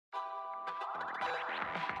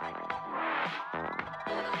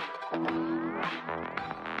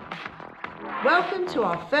Welcome to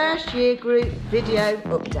our first year group video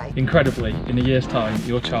update. Incredibly, in a year's time,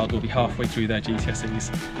 your child will be halfway through their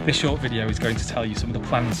GCSEs. This short video is going to tell you some of the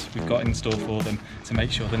plans we've got in store for them to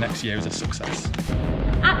make sure the next year is a success.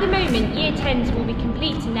 At the moment, Year 10s will be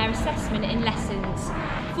completing their assessment in lessons.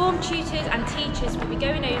 Form tutors and teachers will be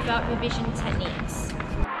going over revision techniques.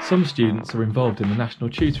 Some students are involved in the National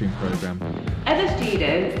Tutoring Programme. Other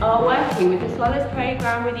students are working with the Scholars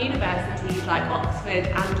Programme with universities like Oxford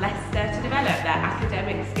and Leicester to develop their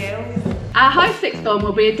academic skills. Our high sixth form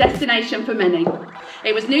will be a destination for many.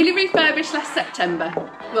 It was newly refurbished last September.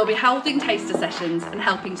 We'll be holding taster sessions and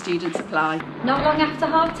helping students apply. Not long after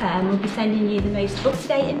half term, we'll be sending you the most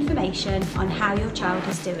up-to-date information on how your child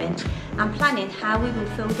is doing and planning how we will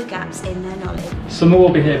fill the gaps in their knowledge. Summer will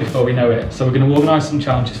be here before we know it, so we're going to organise some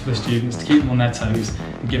challenges for the students to keep them on their toes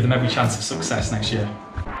and give them every chance of success next year.